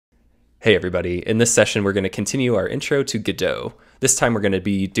Hey everybody, in this session we're going to continue our intro to Godot. This time we're going to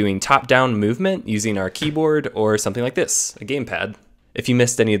be doing top-down movement using our keyboard or something like this, a gamepad. If you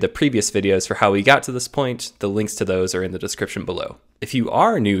missed any of the previous videos for how we got to this point, the links to those are in the description below. If you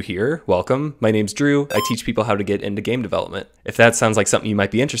are new here, welcome. My name's Drew. I teach people how to get into game development. If that sounds like something you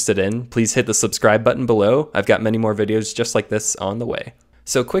might be interested in, please hit the subscribe button below. I've got many more videos just like this on the way.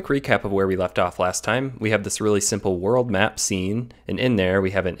 So quick recap of where we left off last time. We have this really simple world map scene, and in there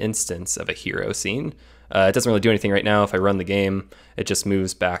we have an instance of a hero scene. It doesn't really do anything right now. If I run the game, it just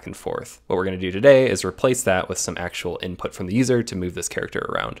moves back and forth. What we're going to do today is replace that with some actual input from the user to move this character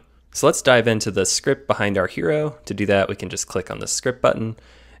around. So let's dive into the script behind our hero. To do that, we can just click on the script button,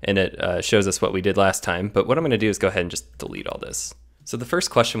 and it shows us what we did last time. But what I'm going to do is go ahead and just delete all this. So the first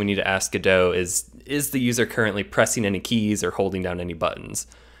question we need to ask Godot is the user currently pressing any keys or holding down any buttons?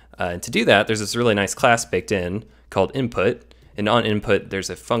 And to do that, there's this really nice class baked in called input. And on input, there's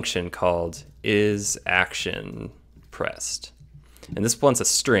a function called isActionPressed. And this wants a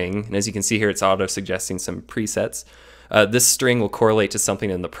string. And as you can see here, it's auto-suggesting some presets. This string will correlate to something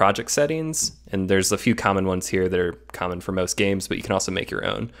in the project settings. And there's a few common ones here that are common for most games, but you can also make your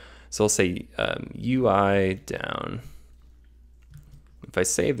own. So I'll say UI down. If I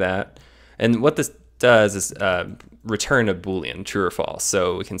save that, and what this does is return a Boolean, true or false.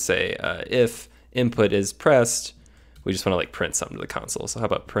 So we can say if input is pressed, we just want to like print something to the console. So how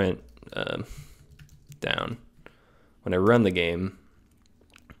about print down? When I run the game,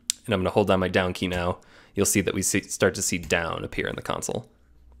 and I'm going to hold down my down key now, you'll see that we start to see down appear in the console.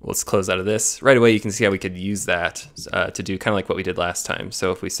 Let's close out of this. Right away, you can see how we could use that to do kind of like what we did last time.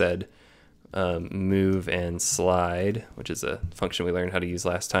 So if we said move and slide, which is a function we learned how to use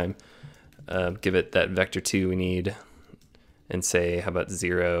last time, give it that vector2 we need, and say, how about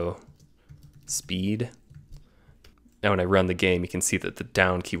 0 speed? Now when I run the game, you can see that the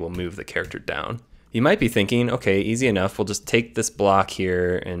down key will move the character down. You might be thinking, okay, easy enough, we'll just take this block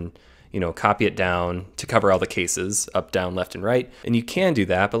here and copy it down to cover all the cases, up, down, left, and right. And you can do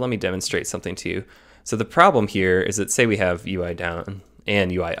that, but let me demonstrate something to you. So the problem here is that say we have UI down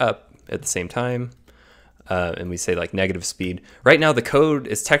and UI up at the same time, and we say like negative speed. Right now the code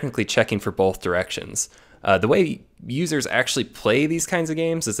is technically checking for both directions. The way users actually play these kinds of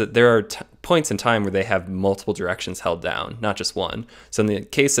games is that there are points in time where they have multiple directions held down, not just one. So in the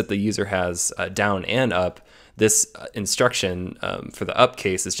case that the user has down and up, this instruction for the up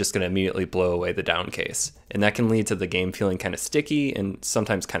case is just going to immediately blow away the down case. And that can lead to the game feeling kind of sticky and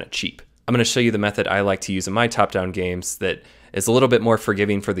sometimes kind of cheap. I'm going to show you the method I like to use in my top-down games that is a little bit more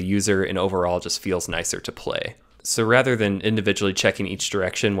forgiving for the user and overall just feels nicer to play. So rather than individually checking each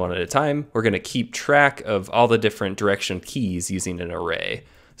direction one at a time, we're going to keep track of all the different direction keys using an array.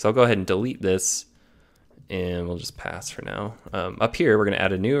 So I'll go ahead and delete this, and we'll just pass for now. Up here, we're going to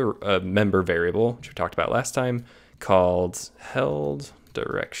add a new member variable, which we talked about last time, called held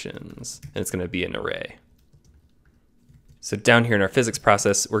directions, and it's going to be an array. So down here in our physics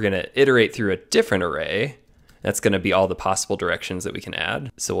process, we're going to iterate through a different array. That's going to be all the possible directions that we can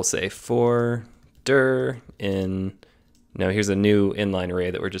add. So we'll say for dir in, now here's a new inline array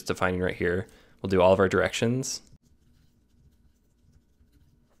that we're just defining right here. We'll do all of our directions.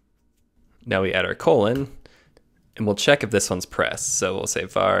 Now we add our colon, and we'll check if this one's pressed. So we'll say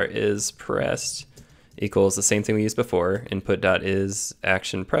var is pressed equals the same thing we used before,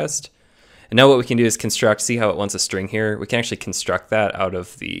 input.isActionPressed. And now what we can do is construct, see how it wants a string here? We can actually construct that out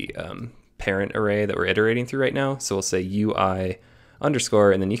of the parent array that we're iterating through right now. So we'll say UI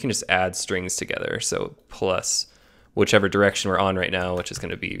underscore, and then you can just add strings together. So plus whichever direction we're on right now, which is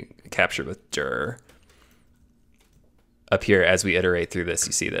going to be captured with dir. Up here, as we iterate through this,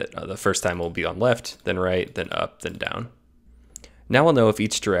 you see that the first time we'll be on left, then right, then up, then down. Now we'll know if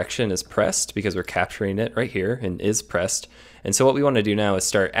each direction is pressed because we're capturing it right here and is pressed. And so what we want to do now is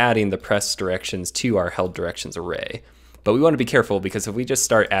start adding the pressed directions to our held directions array. But we want to be careful because if we just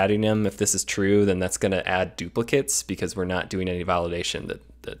start adding them, if this is true, then that's going to add duplicates because we're not doing any validation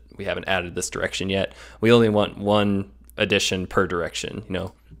that we haven't added this direction yet. We only want one addition per direction,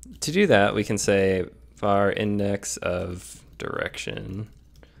 To do that, we can say var index of direction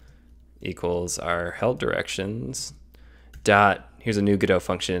equals our held directions dot, here's a new Godot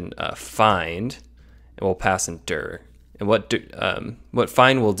function, find, and we'll pass in dir. And what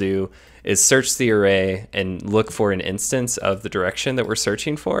find will do is search the array and look for an instance of the direction that we're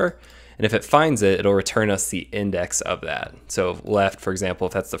searching for. And if it finds it, it'll return us the index of that. So left, for example,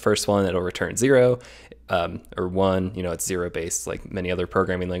 if that's the first one, it'll return 0, or 1, it's 0 based like many other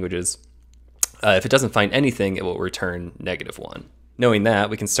programming languages. If it doesn't find anything, it will return -1. Knowing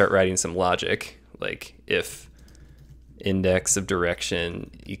that, we can start writing some logic, like if index of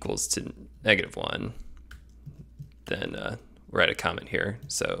direction equals to -1, then we're at a comment here.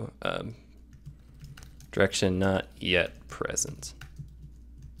 So direction not yet present.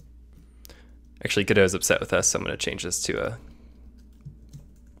 Actually, Godot's upset with us, so I'm going to change this to a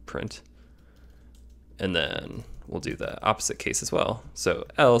print. And then we'll do the opposite case as well. So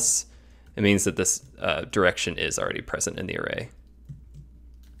else, it means that this direction is already present in the array.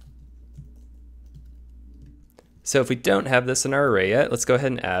 So if we don't have this in our array yet, let's go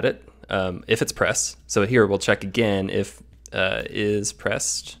ahead and add it if it's pressed. So here we'll check again if is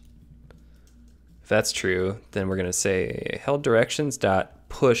pressed. If that's true, then we're going to say held directions dot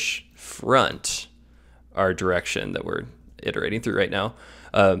push front our direction that we're iterating through right now.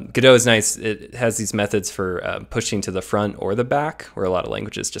 Godot is nice. It has these methods for pushing to the front or the back, where a lot of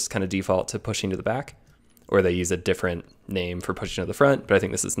languages just kind of default to pushing to the back, or they use a different name for pushing to the front, but I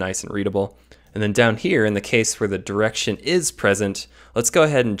think this is nice and readable. And then down here, in the case where the direction is present, let's go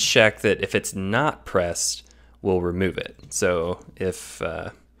ahead and check that if it's not pressed, we'll remove it. So if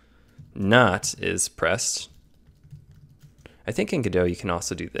not is pressed, I think in Godot you can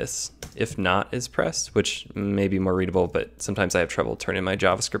also do this. If not is pressed, which may be more readable, but sometimes I have trouble turning my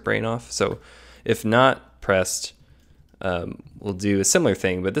JavaScript brain off. So if not pressed, we'll do a similar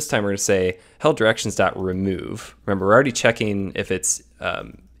thing, but this time we're going to say held directions.remove. Remember, we're already checking if it's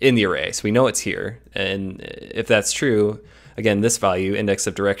in the array, so we know it's here. And if that's true, again, this value, index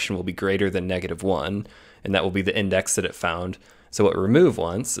of direction, will be greater than -1, and that will be the index that it found. So what remove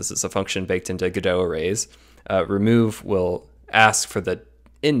wants, this is a function baked into Godot arrays, remove will ask for the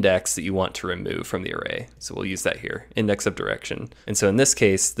index that you want to remove from the array. So we'll use that here, index of direction. And so in this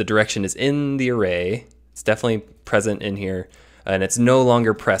case, the direction is in the array. It's definitely present in here, and it's no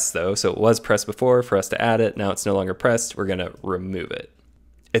longer pressed though. So it was pressed before for us to add it. Now it's no longer pressed. We're gonna remove it.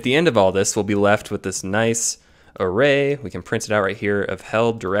 At the end of all this, we'll be left with this nice array. We can print it out right here of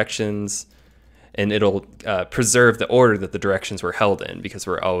held directions, and it'll preserve the order that the directions were held in because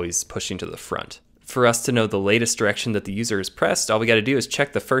we're always pushing to the front. For us to know the latest direction that the user has pressed, all we got to do is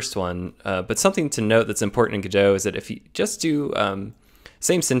check the first one. But something to note that's important in Godot is that if you just do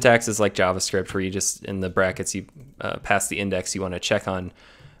same syntax as like JavaScript, where you just in the brackets you pass the index you want to check on.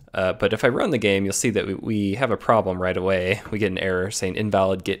 But if I run the game, you'll see that we have a problem right away. We get an error saying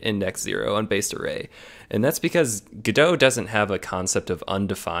invalid get index 0 on based array, and that's because Godot doesn't have a concept of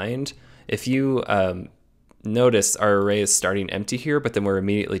undefined. If you notice, our array is starting empty here, but then we're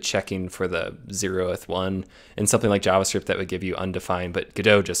immediately checking for the 0th one, and something like JavaScript that would give you undefined, but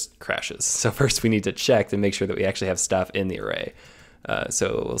Godot just crashes. So first we need to check to make sure that we actually have stuff in the array.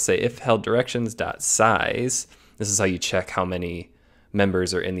 So we'll say if held directions.size, this is how you check how many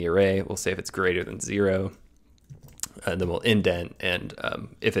members are in the array. We'll say if it's greater than 0, and then we'll indent, and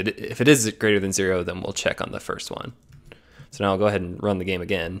if it is greater than 0, then we'll check on the first one. So now I'll go ahead and run the game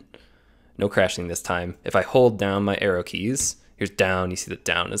again. No crashing this time. If I hold down my arrow keys, here's down, you see that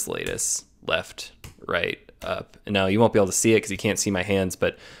down is latest, left, right, up. And now you won't be able to see it because you can't see my hands,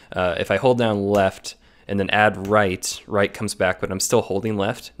 but if I hold down left and then add right, right comes back, but I'm still holding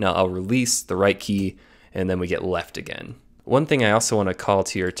left. Now I'll release the right key, and then we get left again. One thing I also want to call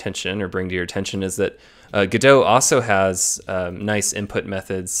to your attention, or bring to your attention, is that Godot also has nice input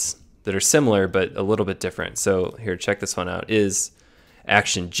methods that are similar but a little bit different. So here, check this one out. Is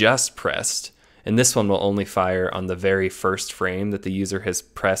action just pressed, and this one will only fire on the very first frame that the user has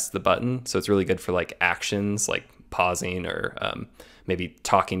pressed the button. So it's really good for like actions like pausing or maybe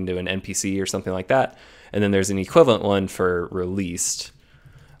talking to an NPC or something like that. And then there's an equivalent one for released,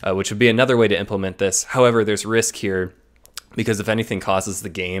 which would be another way to implement this. However, there's risk here, because if anything causes the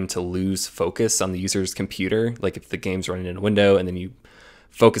game to lose focus on the user's computer, like if the game's running in a window and then you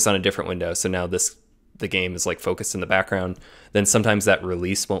focus on a different window, so now the game is like focused in the background, then sometimes that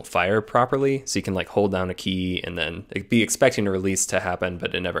release won't fire properly. So you can like hold down a key and then be expecting a release to happen,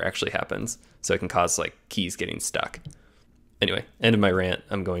 but it never actually happens. So it can cause like keys getting stuck. Anyway, end of my rant.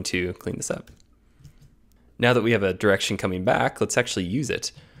 I'm going to clean this up. Now that we have a direction coming back, let's actually use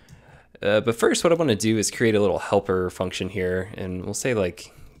it. But first, what I want to do is create a little helper function here, and we'll say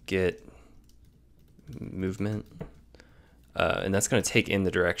like get movement, and that's going to take in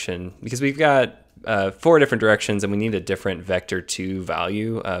the direction, because we've got 4 different directions and we need a different vector2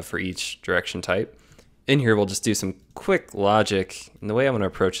 value for each direction type. In here, we'll just do some quick logic, and the way I'm going to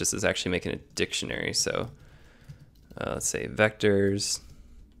approach this is actually making a dictionary. So let's say vectors,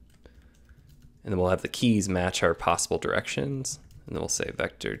 and then we'll have the keys match our possible directions. And then we'll say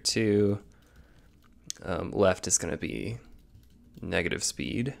vector2, left is going to be negative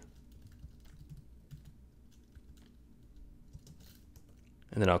speed.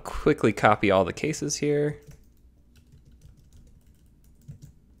 And then I'll quickly copy all the cases here.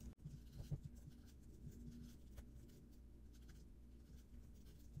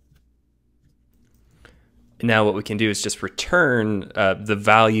 Now what we can do is just return the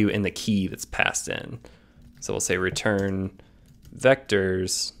value in the key that's passed in. So we'll say return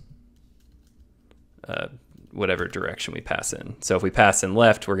vectors, whatever direction we pass in. So if we pass in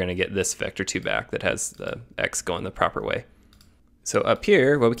left, we're going to get this vector2 back that has the x going the proper way. So up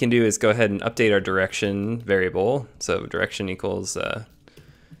here, what we can do is go ahead and update our direction variable. So direction equals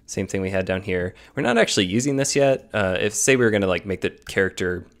same thing we had down here. We're not actually using this yet. If say we were going to like make the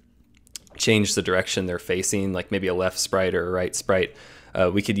character change the direction they're facing, like maybe a left sprite or a right sprite,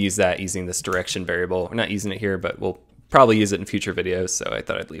 we could use that using this direction variable. We're not using it here, but we'll probably use it in future videos, so I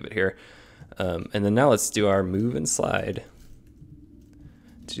thought I'd leave it here. And then now let's do our move and slide.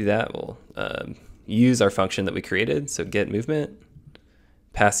 To do that, we'll use our function that we created, so get movement,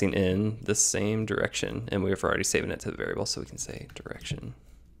 passing in the same direction, and we've already saving it to the variable, so we can say direction.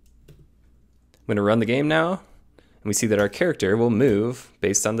 I'm going to run the game now, and we see that our character will move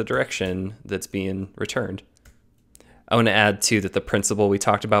based on the direction that's being returned. I want to add too that the principle we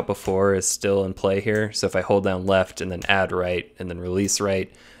talked about before is still in play here. So if I hold down left and then add right and then release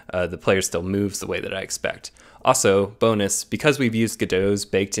right, the player still moves the way that I expect. Also, bonus, because we've used Godot's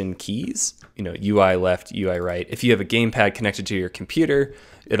baked in keys, UI left, UI right, if you have a gamepad connected to your computer,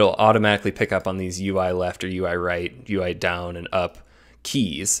 it'll automatically pick up on these UI left or UI right, UI down and up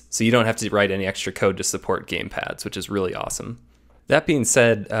keys. So you don't have to write any extra code to support gamepads, which is really awesome. That being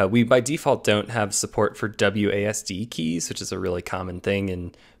said, we by default don't have support for WASD keys, which is a really common thing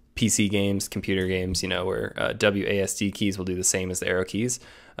in PC games, computer games, where WASD keys will do the same as the arrow keys.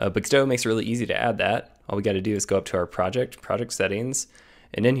 But Godot makes it really easy to add that. All we got to do is go up to our project settings,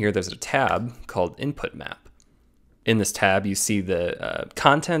 and in here there's a tab called Input Map. In this tab, you see the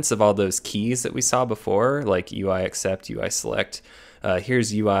contents of all those keys that we saw before, like UI accept, UI select.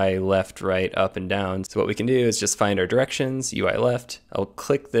 Here's UI left, right, up, and down. So what we can do is just find our directions, UI left. I'll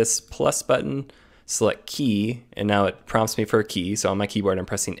click this plus button, select key, and now it prompts me for a key. So on my keyboard, I'm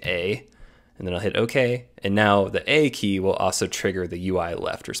pressing A, and then I'll hit OK. And now the A key will also trigger the UI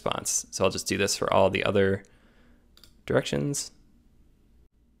left response. So I'll just do this for all the other directions.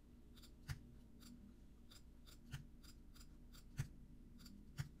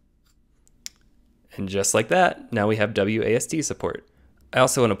 And just like that, now we have WASD support. I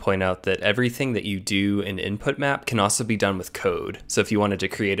also want to point out that everything that you do in Input Map can also be done with code. So if you wanted to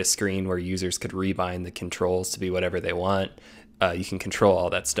create a screen where users could rebind the controls to be whatever they want, you can control all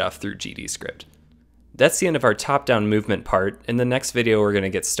that stuff through GDScript. That's the end of our top-down movement part. In the next video, we're going to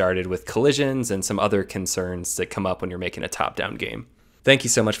get started with collisions and some other concerns that come up when you're making a top-down game. Thank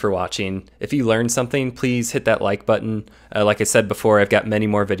you so much for watching. If you learned something, please hit that like button. Like I said before, I've got many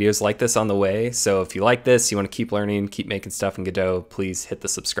more videos like this on the way. So if you like this, you want to keep learning, keep making stuff in Godot, please hit the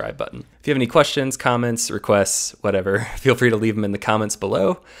subscribe button. If you have any questions, comments, requests, whatever, feel free to leave them in the comments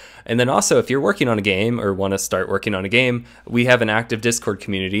below. And then also, if you're working on a game or want to start working on a game, we have an active Discord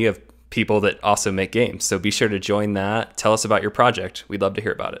community of people that also make games. So be sure to join that. Tell us about your project. We'd love to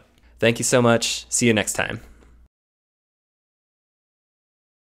hear about it. Thank you so much. See you next time.